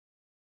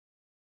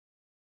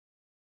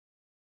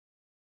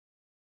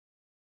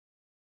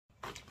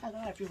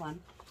Hello everyone,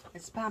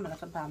 it's Pamela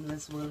from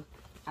Pamela's World,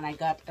 and I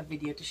got a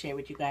video to share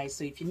with you guys.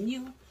 So if you're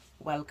new,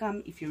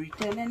 welcome. If you're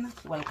returning,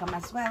 welcome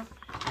as well.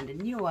 And the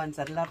new ones,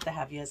 I'd love to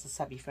have you as a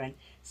subby friend.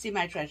 See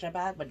my treasure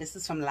bag, but this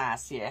is from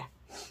last year.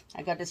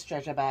 I got this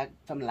treasure bag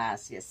from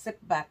last year.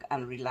 Sit back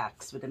and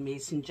relax with the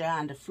mason jar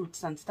and the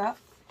fruits and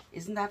stuff.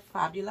 Isn't that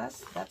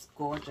fabulous? That's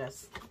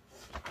gorgeous.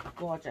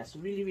 Gorgeous,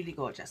 really, really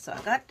gorgeous. So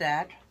I got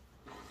that.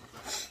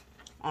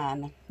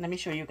 And let me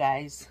show you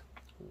guys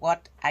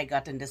what I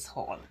got in this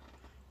haul.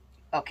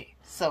 Okay,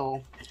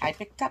 so I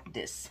picked up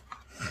this.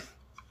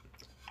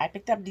 I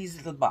picked up these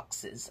little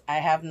boxes. I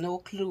have no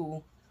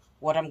clue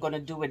what I'm going to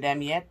do with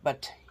them yet,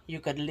 but you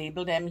could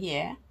label them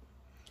here.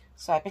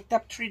 So I picked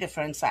up 3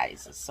 different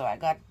sizes. So I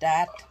got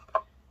that,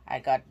 I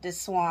got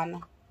this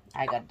one,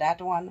 I got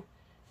that one,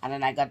 and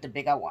then I got the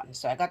bigger one.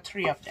 So I got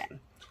 3 of them.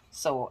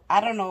 So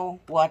I don't know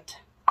what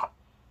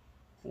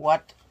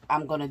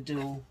I'm going to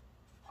do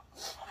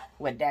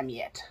with them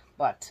yet,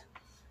 but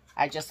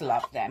I just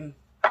love them.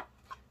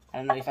 I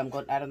don't know if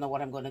I don't know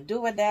what I'm going to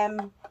do with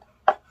them.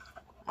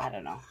 I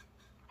don't know,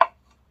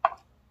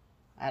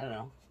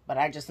 but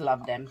I just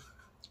love them.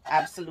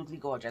 Absolutely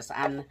gorgeous.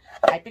 And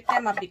I picked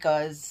them up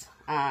because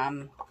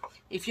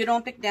if you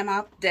don't pick them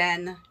up,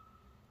 then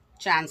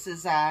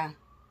chances are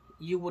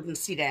you wouldn't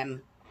see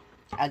them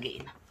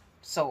again.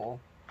 So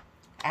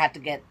I had to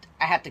get that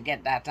I had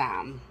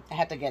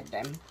to get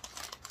them.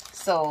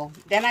 So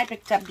then I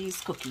picked up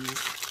these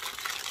cookies.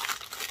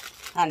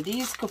 And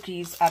these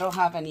cookies, I don't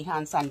have any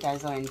hand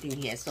sanitizer or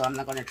anything here, so I'm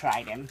not going to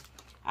try them.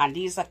 And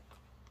these are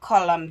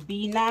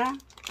Columbina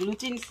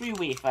gluten-free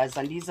wafers,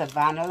 and these are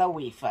vanilla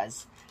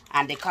wafers.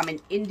 And they come in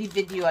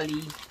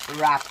individually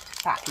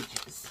wrapped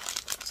packages.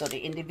 So they're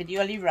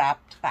individually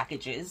wrapped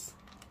packages,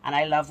 and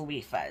I love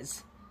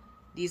wafers.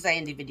 These are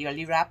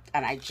individually wrapped,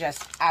 and I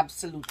just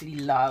absolutely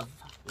love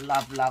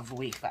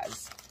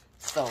wafers.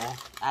 So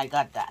I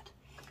got that.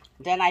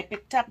 Then I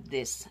picked up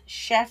this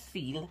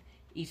Sheffield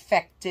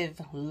effective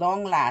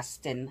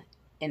long-lasting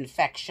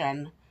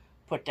infection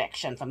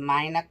protection for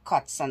minor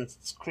cuts and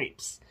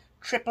scrapes,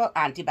 triple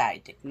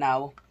antibiotic.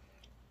 Now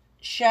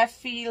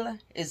Sheffield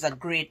is a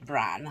great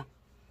brand,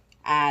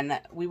 and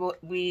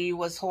we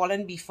was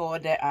hauling before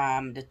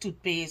the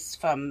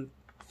toothpaste from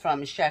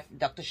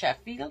Dr.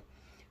 Sheffield,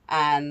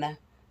 and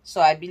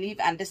so I believe,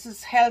 and this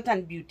is health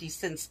and beauty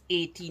since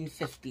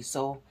 1850.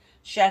 So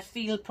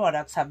Sheffield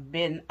products have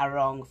been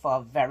around for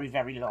a very,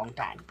 very long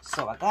time.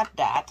 So I got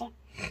that.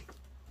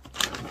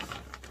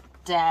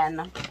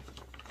 Then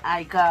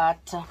I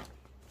got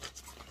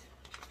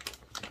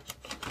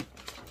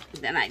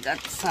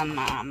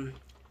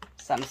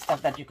some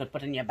stuff that you could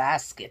put in your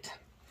basket.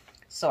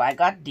 So I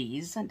got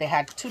these. They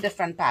had 2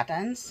 different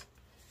patterns,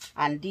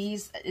 and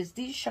these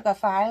sugar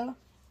file.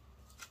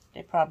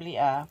 They probably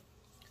are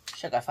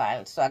sugar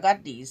file. So I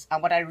got these,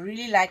 and what I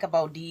really like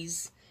about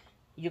these,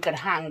 you can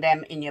hang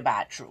them in your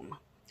bathroom.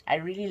 I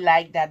really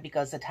like that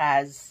because it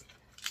has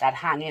that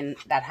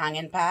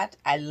hanging part.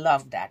 I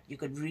love that. You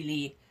could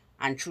really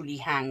and truly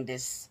hang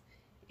this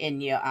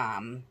in your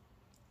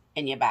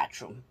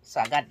bathroom. So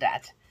I got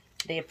that.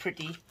 They're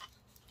pretty,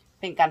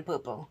 pink and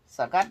purple.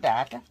 So I got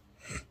that.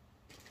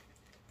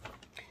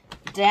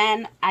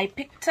 Then I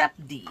picked up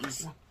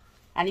these,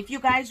 and if you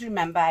guys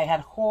remember, I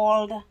had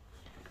hauled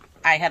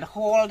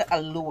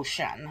a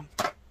lotion,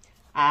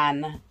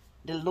 and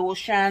the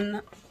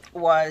lotion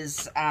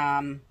was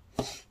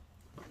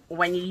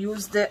when you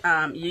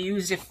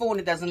use your phone,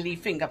 it doesn't leave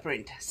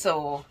fingerprint.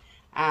 So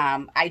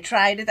I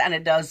tried it, and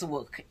it does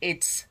work.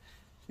 It's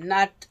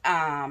not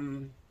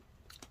how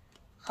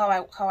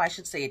I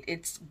should say it.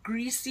 It's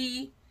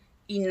greasy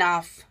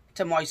enough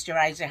to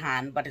moisturize your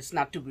hand, but it's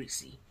not too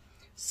greasy.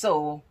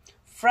 So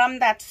from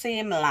that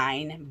same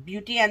line,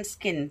 Beauty and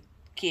Skin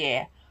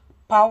Care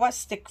Power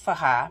Stick for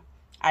Her,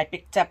 I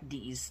picked up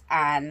these.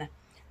 And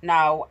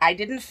now I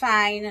didn't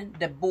find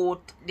the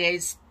both.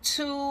 There's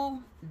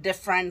 2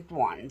 different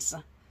ones.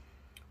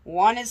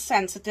 One is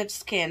sensitive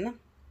skin,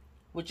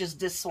 which is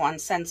this one,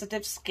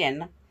 sensitive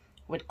skin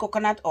with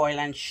coconut oil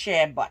and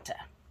shea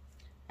butter.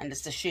 And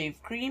it's the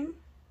shave cream.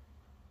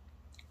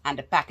 And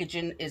the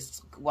packaging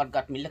is what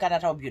got me. Look at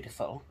that, how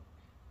beautiful.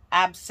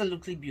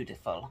 Absolutely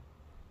beautiful.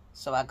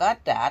 So I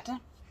got that.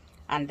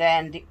 And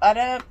then the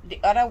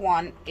other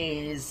one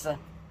is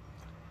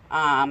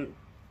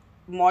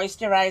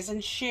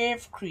moisturizing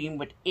shave cream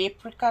with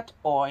apricot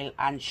oil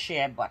and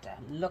shea butter.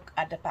 Look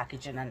at the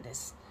packaging on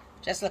this.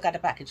 Just look at the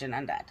packaging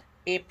on that.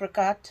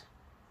 Apricot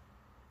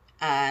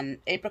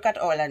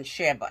oil and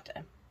shea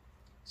butter.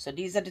 So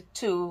these are the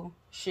 2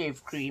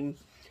 shave cream.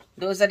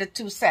 Those are the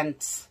 2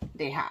 scents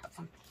they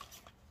have.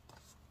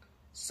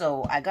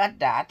 So I got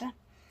that.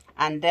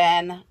 And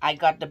then I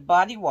got the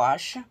body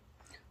wash,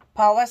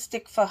 Power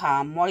Stick for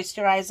Her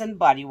moisturizing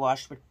body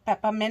wash with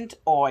peppermint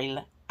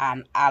oil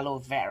and aloe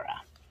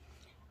vera.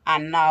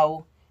 And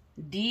now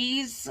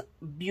these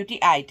beauty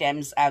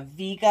items are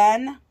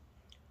vegan,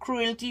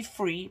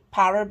 cruelty-free,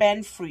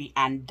 paraben-free,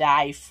 and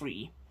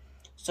dye-free.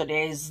 So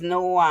there's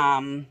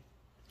no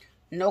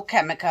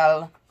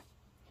chemical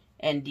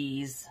in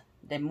these.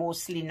 They're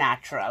mostly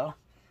natural.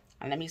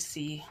 And let me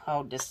see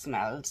how this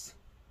smells.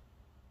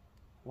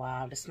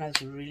 Wow, this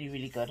smells really,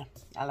 really good.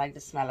 I like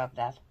the smell of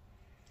that.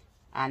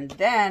 And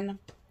then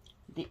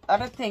the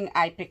other thing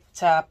I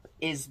picked up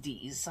is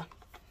these.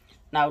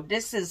 Now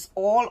this is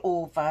all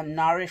over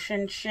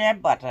nourishing shea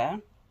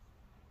butter,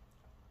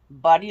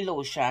 body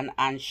lotion,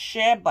 and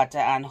shea butter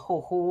and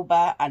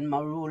jojoba and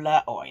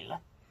marula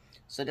oil.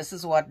 So this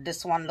is what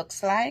this one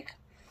looks like.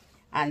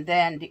 And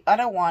then the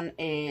other one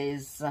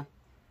is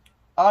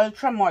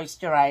ultra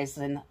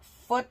moisturizing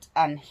foot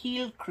and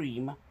heel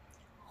cream,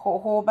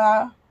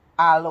 jojoba,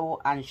 aloe,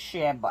 and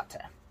shea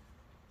butter.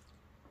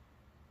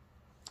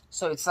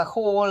 So it's a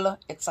whole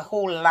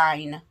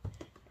line.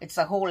 It's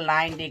a whole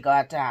line they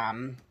got,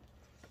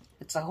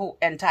 it's a whole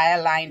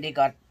entire line they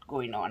got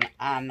going on.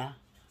 And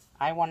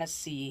I want to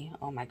see,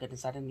 oh my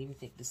goodness, I didn't even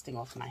take this thing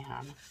off my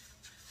hand.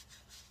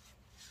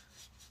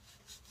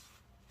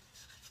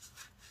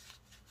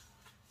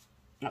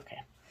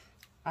 Okay,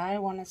 I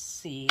want to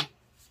see,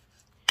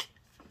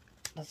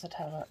 does it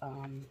have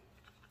a,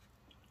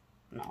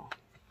 no.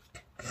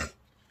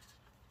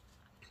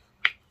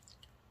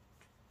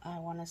 I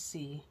want to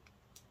see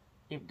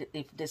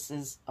if this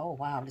is, oh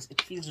wow,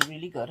 it feels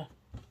really good.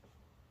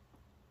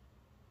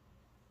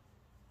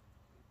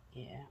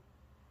 Yeah.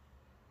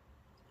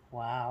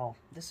 Wow,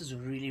 this is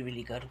really,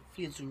 really good.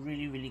 Feels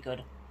really, really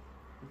good.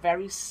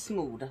 Very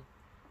smooth.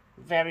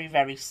 Very,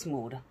 very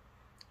smooth.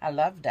 I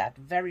love that.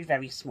 Very,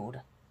 very smooth.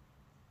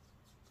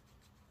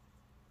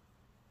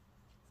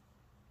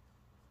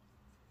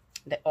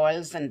 The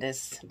oils in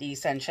this, the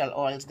essential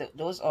oils,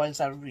 those oils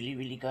are really,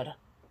 really good.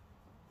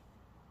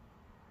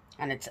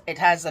 And it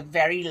has a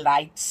very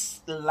light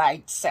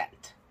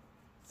scent.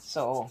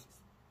 So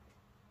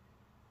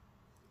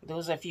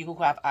those of you who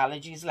have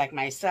allergies like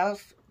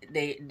myself,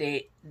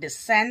 the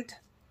scent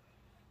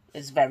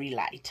is very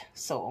light.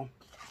 So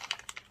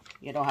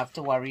you don't have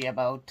to worry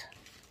about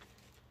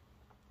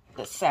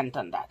the scent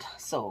on that.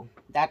 So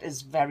that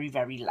is very,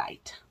 very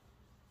light.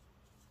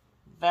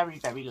 Very,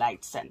 very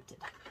light scented.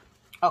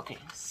 Okay,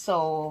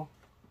 so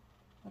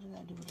what did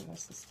I do with the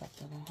rest of the stuff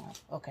that I have?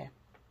 Okay,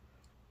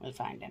 we'll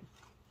find them.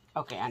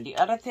 Okay, and the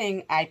other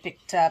thing I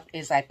picked up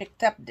is I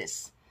picked up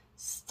this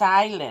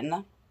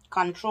Styling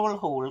Control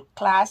Hole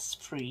Class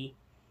Free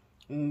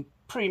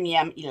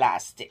Premium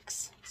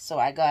Elastics. So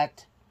I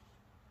got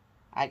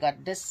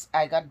this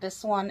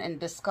one in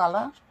this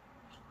color.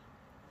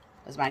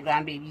 Because my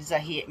grandbabies are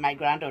here, my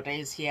granddaughter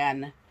is here,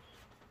 and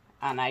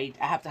I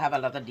have to have a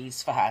lot of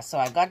these for her. So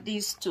I got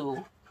these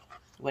two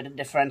with the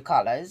different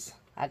colors.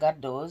 I got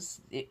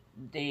those.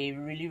 They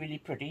really, really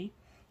pretty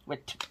with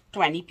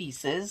 20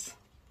 pieces.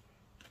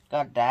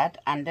 Got that.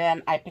 And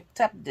then I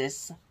picked up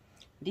this.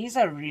 These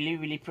are really,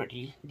 really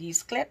pretty.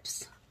 These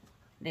clips,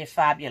 they're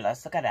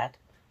fabulous. Look at that.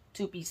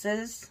 2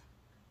 pieces,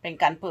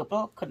 pink and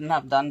purple. Couldn't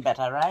have done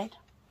better, right?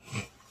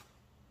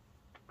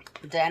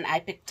 Then I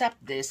picked up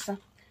this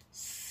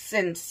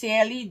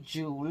Sincerely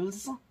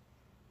Jules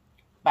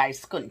by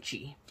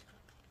Scunchi.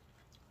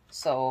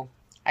 So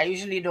I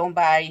usually don't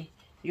buy,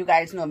 you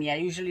guys know me, I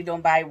usually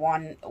don't buy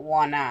one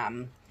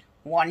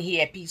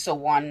hair piece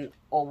or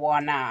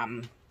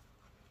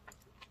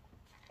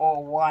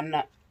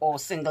or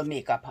single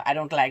makeup. I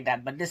don't like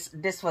that, but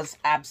this was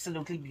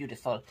absolutely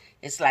beautiful.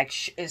 It's like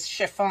it's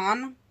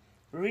chiffon,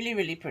 really,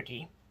 really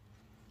pretty.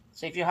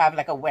 So if you have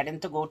like a wedding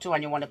to go to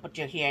and you want to put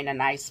your hair in a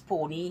nice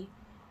pony,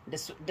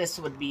 this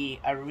would be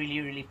a really,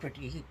 really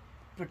pretty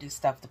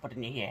stuff to put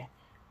in your hair.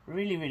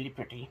 Really, really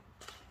pretty.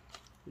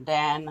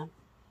 Then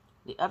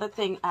the other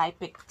thing I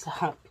picked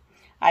up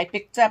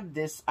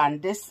this,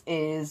 and this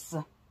is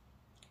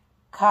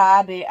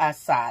Carne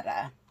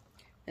Asada.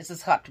 This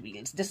is Hot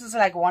Wheels. This is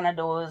like one of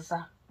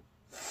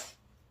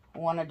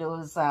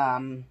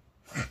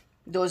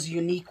those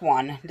unique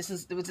one. This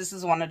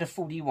is one of the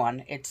foodie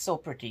one. It's so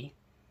pretty.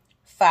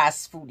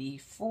 Fast foodie.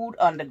 Food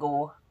on the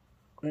go.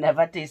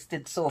 Never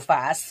tasted so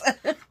fast.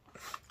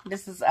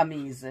 This is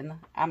amazing.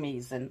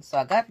 Amazing. So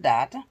I got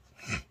that.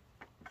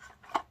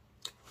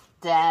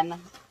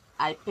 Then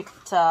I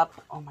picked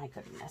up, oh my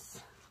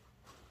goodness.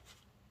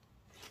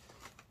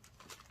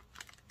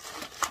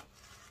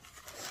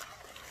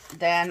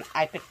 Then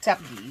I picked up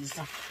these.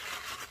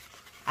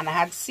 And I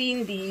had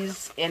seen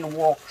these in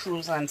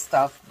walkthroughs and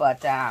stuff,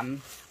 but I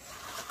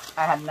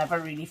had never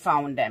really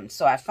found them.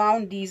 So I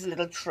found these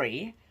little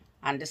tray,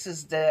 and this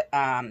is the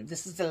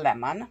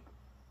lemon.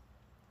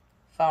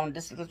 Found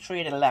this little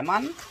tray of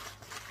lemon.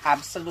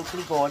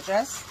 Absolutely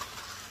gorgeous.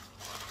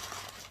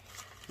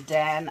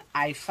 Then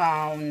I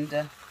found,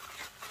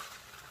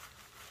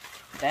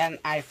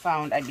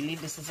 I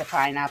believe this is a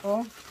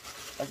pineapple,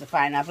 because the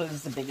pineapple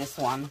is the biggest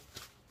one.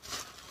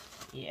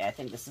 Yeah, I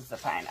think this is the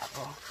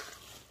pineapple.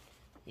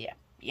 Yep.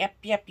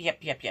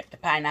 The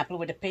pineapple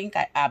with the pink,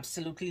 I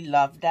absolutely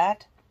love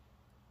that.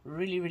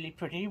 Really, really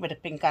pretty with the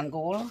pink and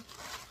gold.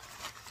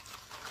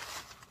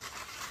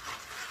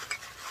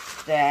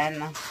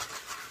 Then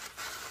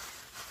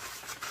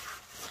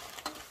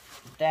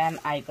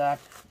I got,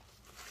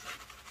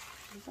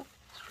 is that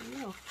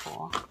 3 or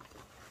 4?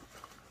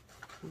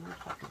 It might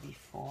have to be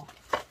 4.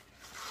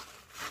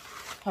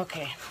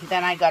 Okay,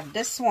 then I got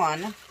this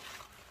one,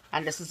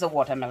 and this is a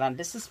watermelon.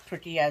 This is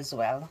pretty as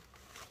well.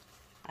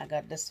 I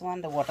got this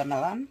one, the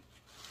watermelon.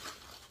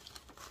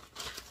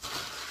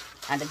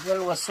 And the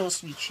girl was so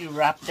sweet, she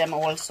wrapped them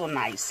all so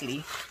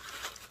nicely.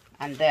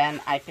 And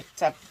then I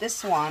picked up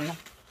this one.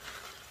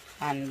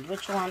 And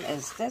which one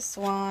is this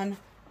one?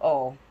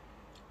 Oh,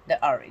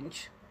 the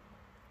orange.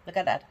 Look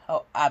at that,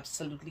 how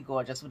absolutely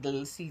gorgeous with the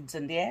little seeds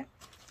in there.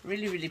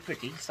 Really, really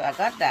pretty. So I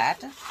got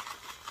that.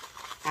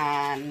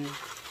 And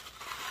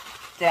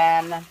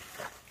then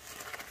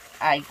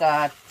I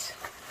got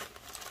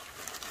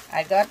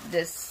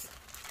this.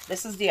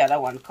 This is the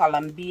other one,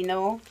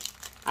 Colombino.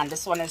 And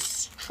this one is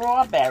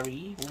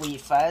strawberry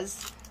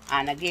wafers.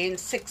 And again,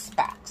 6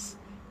 packs.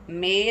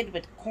 Made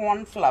with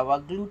corn flour,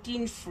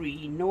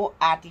 gluten-free, no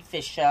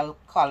artificial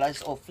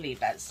colors or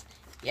flavors.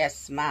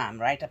 Yes, ma'am,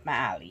 right up my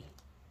alley.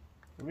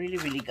 Really,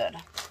 really good.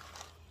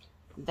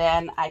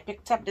 Then I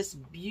picked up this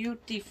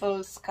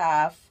beautiful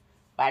scarf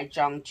by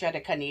Juncture,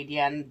 the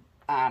Canadian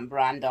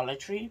brand Dollar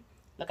Tree.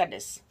 Look at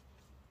this.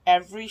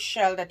 Every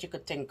shell that you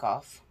could think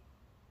of.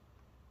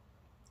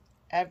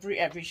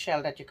 Every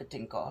shell that you could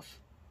think of.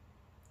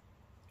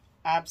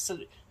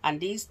 Absolutely. And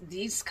these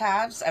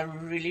scarves are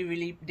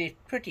really, they're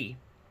pretty.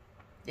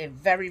 They're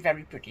very,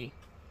 very pretty.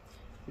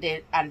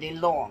 They're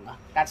long.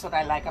 That's what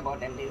I like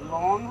about them. They're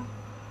long,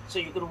 so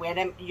you could wear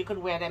them. You could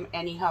wear them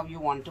anyhow you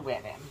want to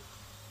wear them.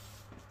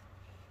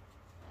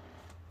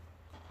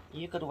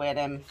 You could wear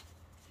them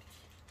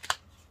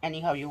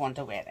anyhow you want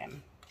to wear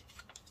them.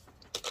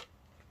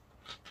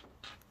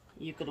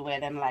 You could wear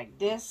them like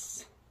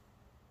this.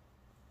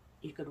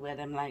 You could wear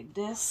them like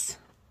this.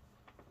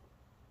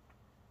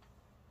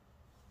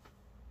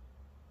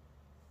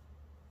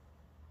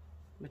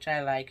 Which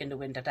I like in the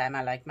winter time.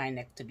 I like my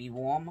neck to be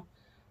warm.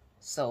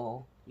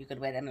 So you could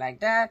wear them like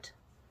that.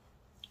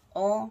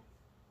 Or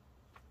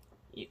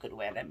you could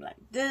wear them like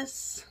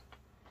this.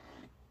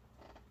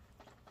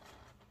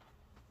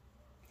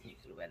 You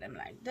could wear them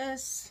like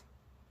this.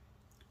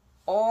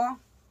 Or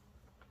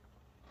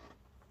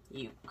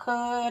you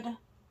could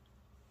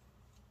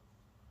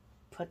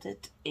put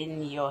it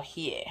in your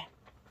hair.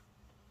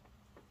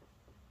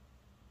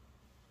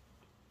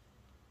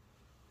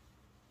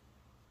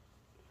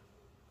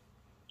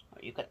 Or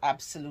you could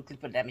absolutely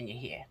put them in your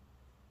hair.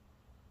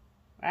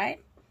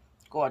 Right?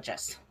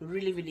 Gorgeous.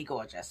 Really, really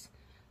gorgeous.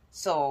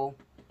 So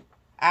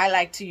I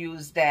like to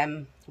use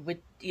them with,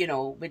 you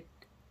know, with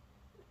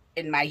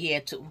in my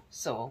hair too.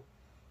 So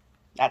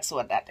that's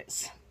what that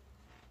is.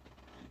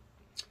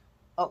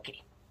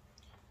 Okay.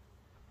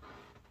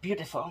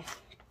 Beautiful.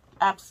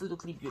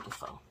 Absolutely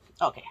beautiful.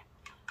 Okay.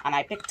 And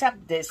I picked up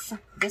this.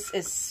 This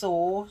is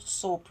so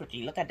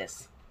pretty. Look at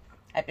this.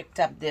 I picked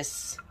up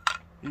this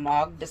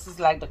mug. This is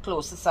like the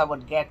closest I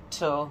would get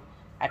to.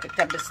 I picked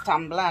up this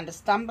tumbler, and this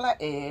tumbler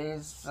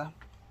is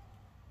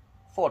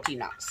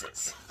 14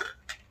 ounces.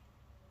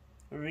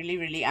 Really,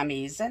 really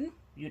amazing.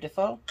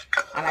 Beautiful.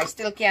 And I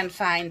still can't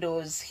find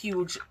those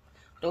huge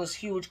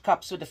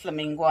cups with the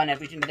flamingo and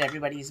everything that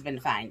everybody's been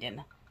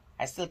finding.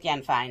 I still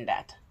can't find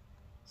that.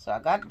 So I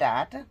got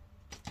that.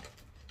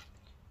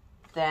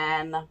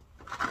 Then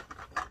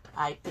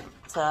I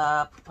picked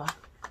up,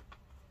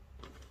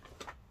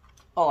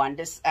 oh, and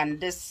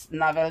this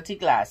novelty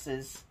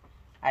glasses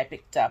I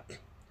picked up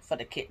for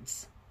the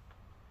kids.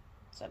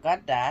 So I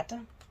got that.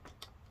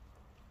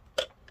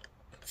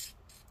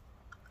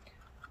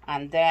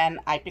 And then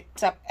I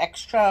picked up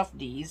extra of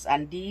these,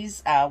 and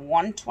these are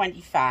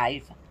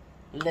 $125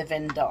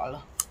 living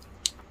doll.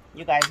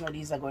 You guys know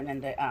these are going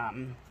in the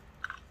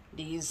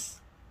these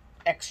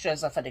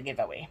extras are for the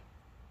giveaway.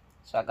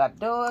 So I got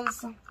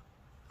those.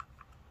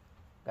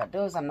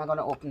 I'm not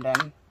gonna open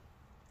them.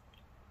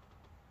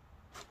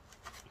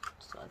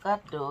 So I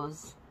got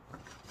those.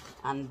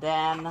 And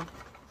then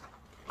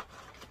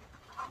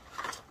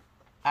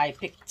I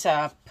picked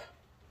up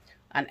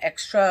an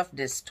extra of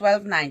this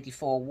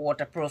 $12.94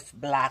 waterproof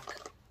black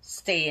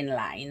stain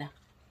line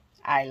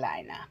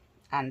eyeliner.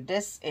 And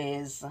this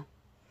is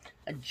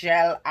a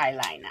gel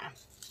eyeliner.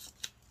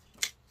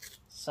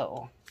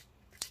 So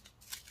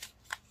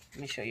let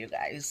me show you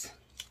guys.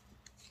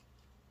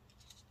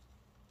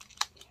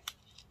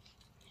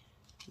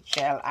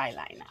 Gel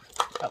eyeliner.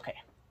 Okay.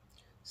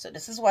 So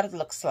this is what it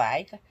looks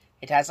like.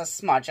 It has a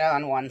smudger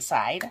on one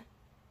side.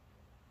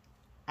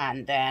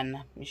 And then,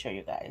 let me show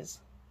you guys.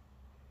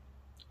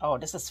 Oh,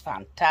 this is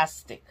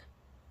fantastic.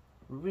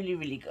 Really,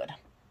 really good.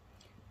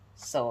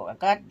 So I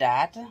got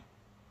that.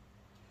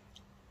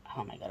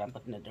 Oh my God, I'm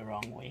putting it the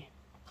wrong way.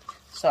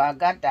 So I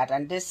got that,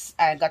 and this,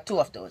 I got 2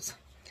 of those.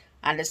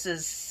 And this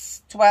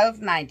is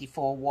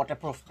 $12.94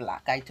 waterproof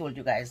black. I told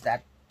you guys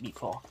that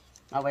before.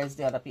 Now, where's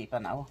the other paper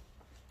now?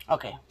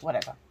 Okay,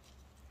 whatever.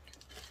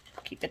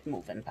 Keep it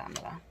moving,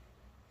 Pamela.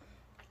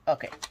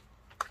 Okay.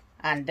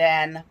 And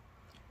then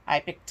I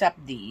picked up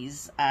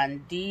these,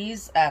 and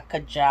these are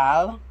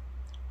Kajal.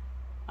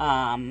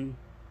 Hard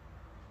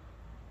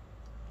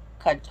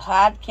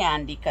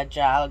candy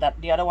Kajal. That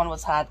the other one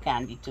was hard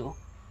candy too.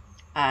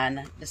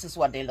 And this is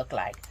what they look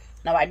like.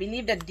 Now I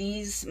believe that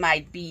these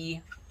might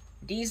be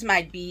These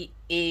might be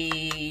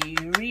a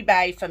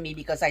rebuy for me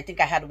because I think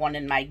I had one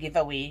in my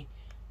giveaway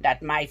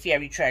that my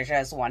fairy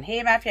treasures won.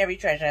 Hey, my fairy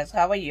treasures,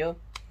 how are you?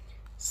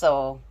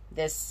 So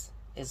this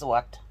is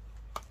what.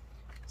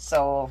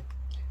 So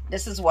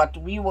this is what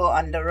we were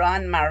on the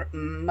run.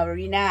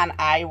 Marina and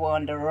I were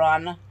on the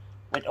run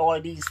with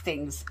all these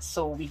things.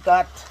 So we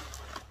got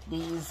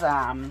these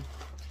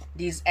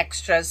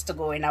extras to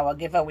go in our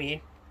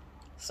giveaway.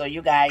 So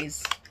you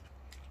guys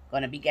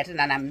gonna be getting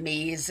an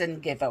amazing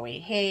giveaway.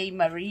 Hey,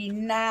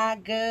 Marina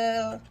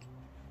girl.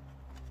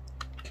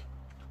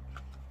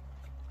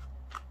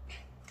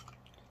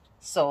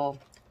 So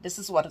this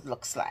is what it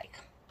looks like.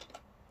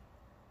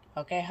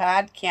 Okay,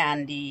 hard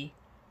candy,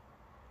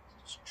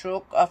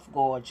 stroke of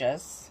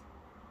gorgeous.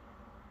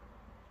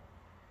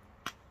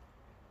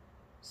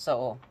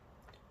 So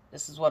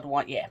this is what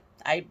one. Yeah,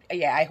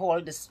 I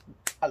hold this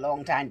a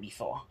long time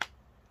before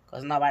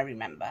because now I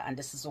remember. And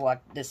this is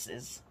what this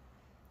is.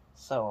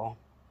 So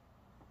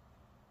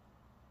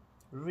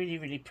really,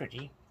 really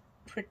pretty.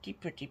 Pretty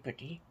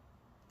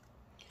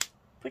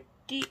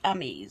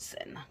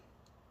amazing.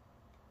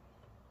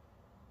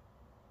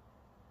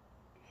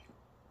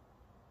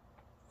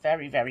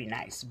 Very, very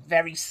nice.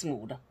 Very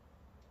smooth.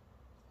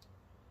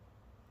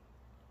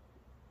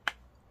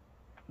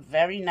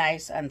 Very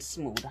nice and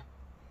smooth.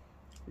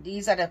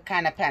 These are the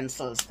kind of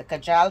pencils. The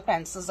Kajal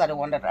pencils are the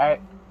one that I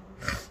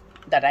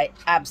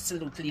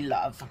absolutely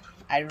love.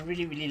 I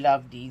really, really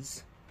love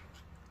these.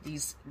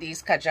 These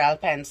Kajal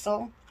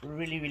pencil.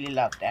 Really, really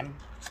love them.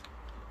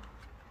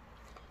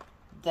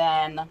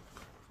 Then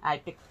I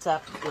picked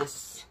up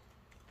this.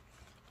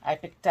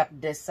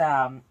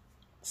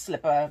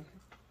 Slipper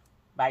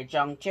by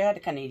Juncture, the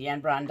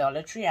Canadian brand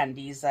Dollar Tree, and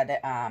these are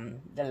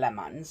the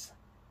lemons.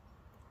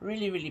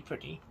 Really, really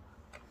pretty.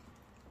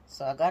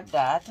 So I got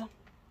that.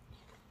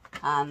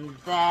 And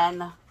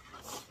then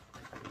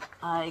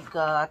I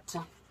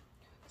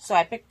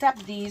picked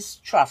up these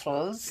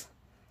truffles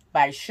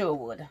by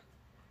Sherwood.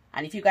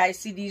 And if you guys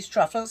see these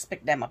truffles,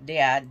 pick them up. They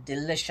are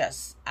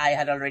delicious. I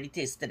had already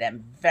tasted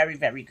them. Very,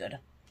 very good.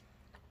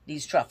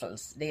 These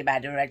truffles, they by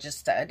the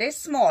register. They're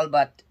small,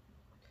 but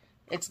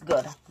it's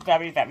good.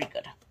 Very, very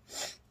good.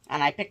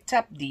 And I picked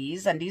up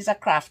these, and these are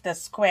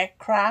Crafter's Square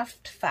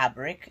Craft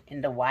fabric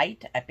in the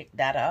white. I picked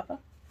that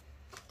up.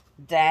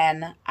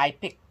 Then I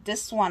picked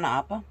this one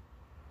up,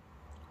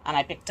 and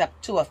I picked up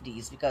 2 of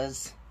these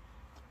because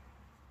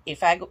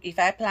if I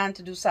plan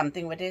to do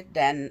something with it,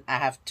 then I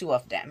have 2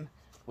 of them,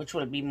 which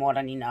will be more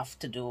than enough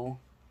to do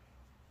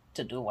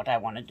what I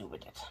want to do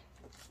with it.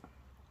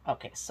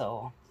 Okay,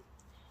 so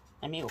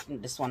let me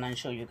open this one and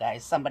show you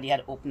guys. Somebody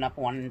had opened up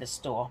one in the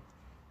store,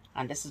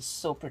 and this is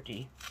so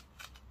pretty.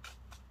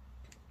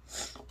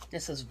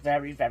 This is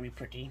very, very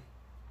pretty.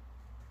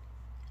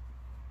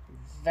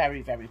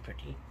 Very, very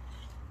pretty.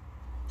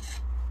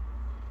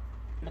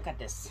 Look at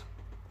this.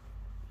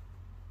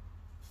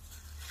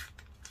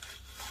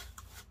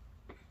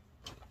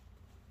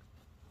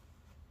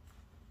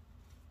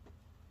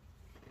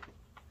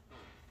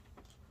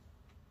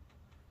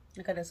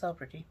 Look at this, how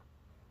pretty.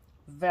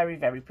 Very,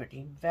 very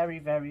pretty. Very,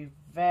 very,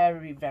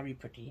 very, very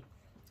pretty.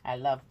 I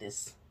love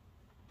this.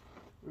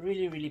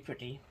 Really, really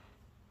pretty.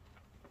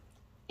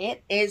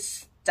 It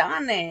is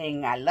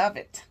stunning. I love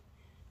it.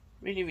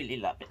 Really, really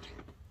love it.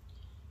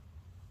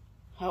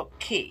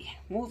 Okay,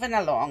 moving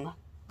along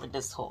with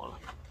this haul.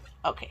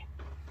 Okay,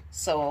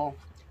 so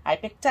I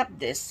picked up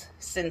this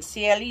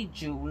Sincerely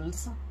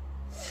Jules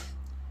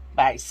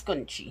by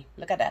Scunchi.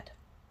 Look at that.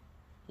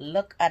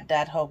 Look at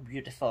that, how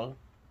beautiful.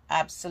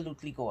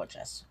 Absolutely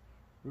gorgeous.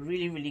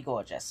 Really, really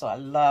gorgeous. So I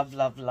love,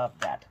 love, love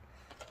that.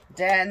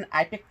 Then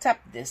I picked up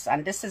this,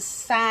 and this is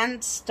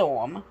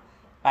Sandstorm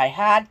by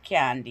Hard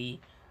Candy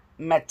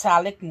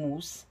Metallic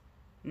Mousse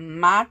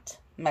Matte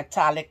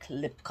Metallic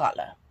Lip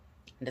Color.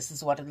 This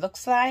is what it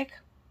looks like.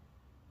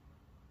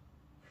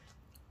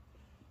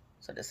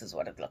 So this is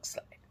what it looks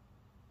like.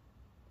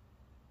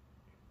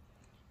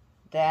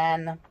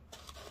 Then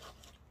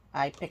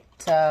I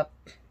picked up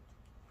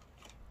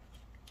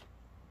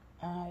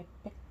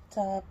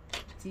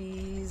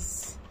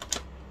these.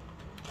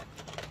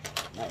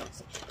 Where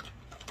is it?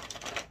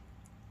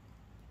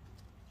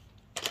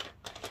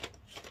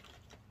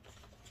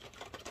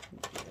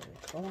 There we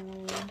go.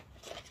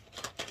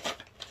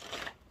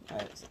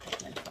 Where is it? I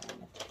can't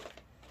find it.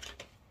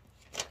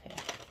 Okay.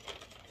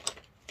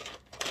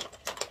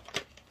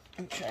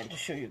 I'm trying to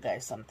show you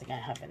guys something I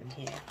have in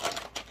here.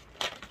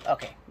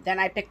 Okay, then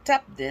I picked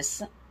up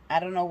this.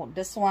 I don't know what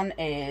this one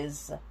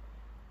is.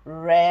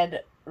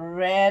 Radioactive.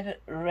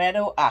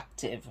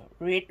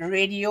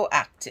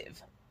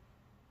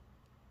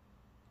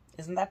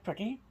 Isn't that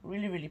pretty?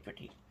 Really, really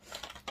pretty.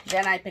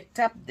 Then I picked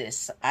up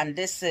this, and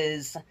this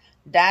is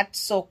That's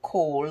So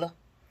Cool,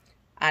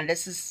 and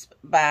this is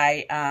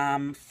by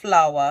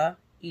Flower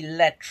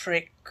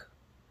Electric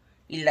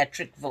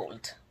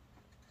Volt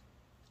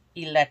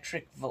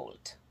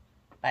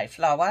by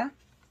Flower.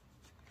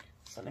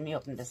 So let me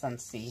open this and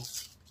see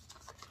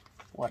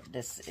what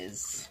this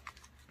is.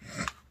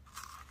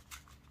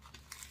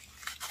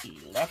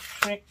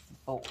 Electric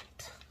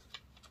Volt.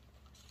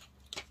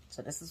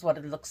 So this is what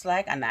it looks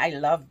like, and I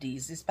love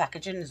these. This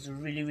packaging is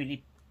really,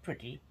 really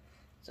pretty.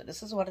 So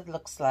this is what it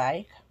looks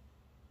like.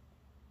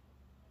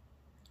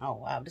 Oh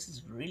wow, this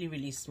is really,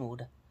 really smooth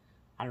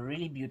and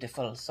really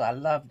beautiful. So I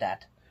love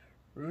that.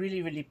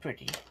 Really, really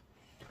pretty.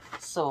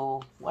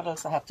 So what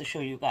else I have to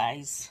show you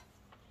guys?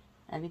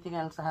 Anything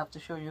else I have to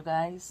show you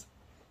guys?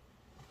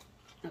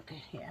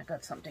 Okay, yeah, I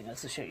got something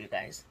else to show you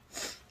guys.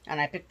 And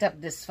I picked up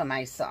this for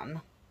my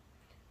son.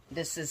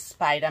 This is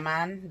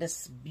Spider-Man,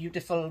 this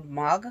beautiful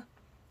mug.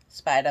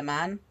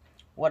 Spider-Man.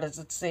 What does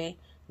it say?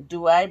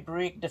 Do I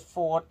break the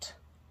fourth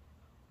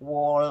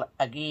wall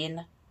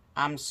again?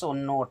 I'm so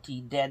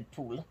naughty,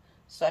 Deadpool.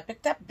 So I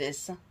picked up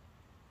this,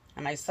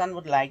 and my son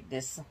would like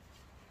this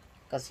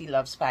because he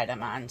loves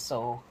Spider-Man.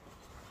 So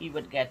he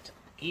would get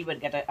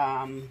a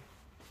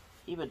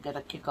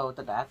kick out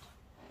of that.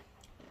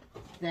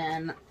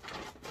 Then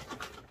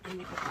let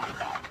me put my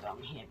bag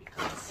down here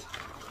because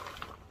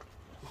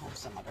I have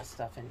some other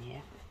stuff in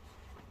here.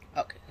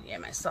 Okay, yeah,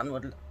 my son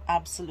would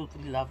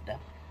absolutely love that.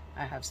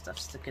 I have stuff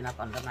sticking up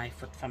under my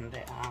foot from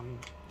the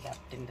that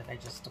thing that I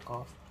just took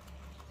off.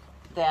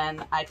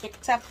 Then I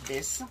picked up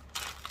this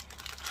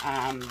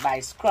by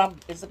Scrub.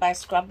 Is it by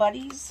Scrub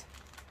Buddies?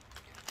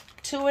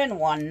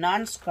 2-in-1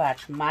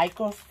 non-scratch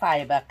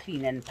microfiber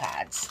cleaning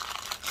pads.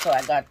 So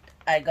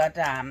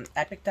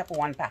I picked up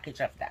one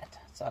package of that.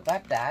 So I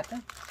got that.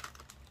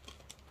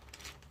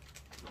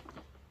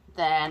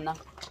 Then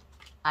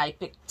I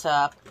picked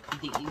up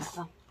these.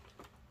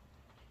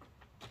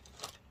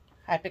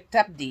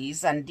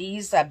 And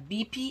these are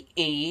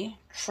BPA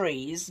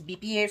trays,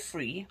 BPA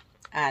free,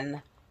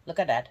 and look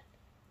at that.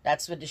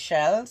 That's with the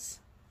shells.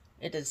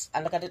 It is,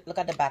 and look at it. Look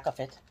at the back of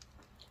it.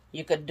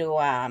 You could do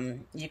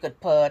you could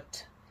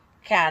put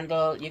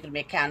candle. You could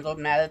make candle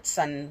melts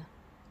and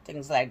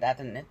things like that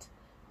in it.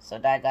 So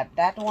I got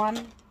that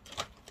one.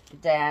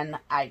 Then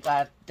I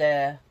got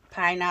the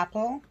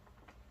pineapple.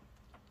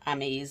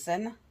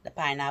 Amazing, the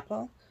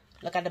pineapple.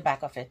 Look at the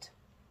back of it.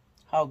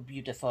 How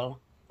beautiful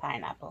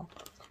pineapple.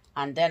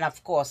 And then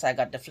of course I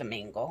got the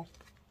flamingo.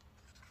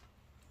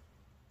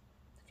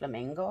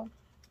 Flamingo.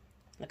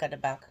 Look at the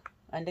back.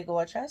 And they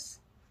gorgeous.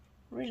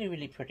 Really,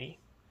 really pretty.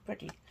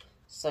 Pretty.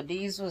 So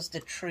these was the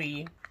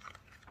tree.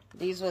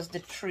 These was the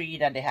tree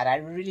that they had. I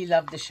really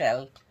love the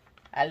shell.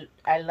 I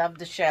love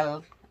the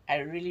shell. I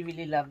really,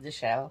 really love the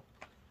shell.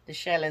 The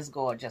shell is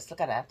gorgeous.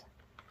 Look at that.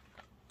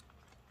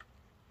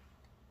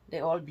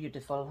 They're all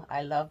beautiful.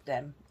 I love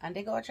them. And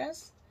they're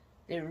gorgeous.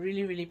 They're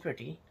really, really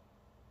pretty.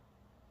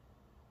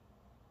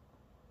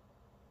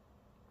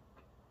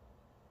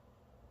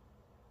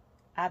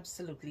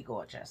 Absolutely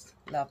gorgeous.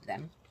 Love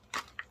them.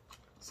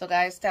 So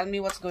guys, tell me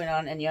what's going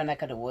on in your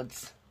neck of the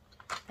woods.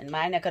 In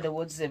my neck of the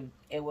woods,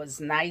 it was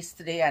nice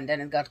today, and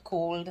then it got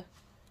cold.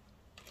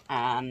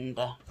 And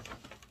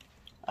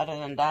other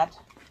than that,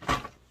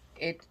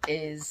 it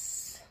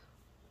is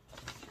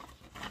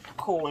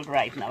cold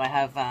right now. I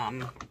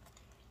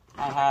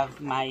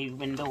have my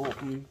window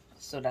open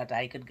so that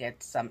I could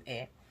get some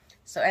air.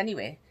 So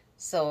anyway,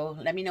 so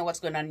let me know what's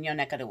going on in your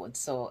neck of the woods.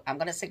 So I'm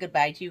going to say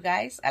goodbye to you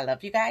guys. I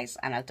love you guys,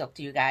 and I'll talk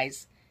to you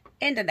guys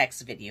in the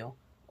next video.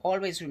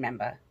 Always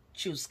remember,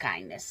 choose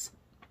kindness.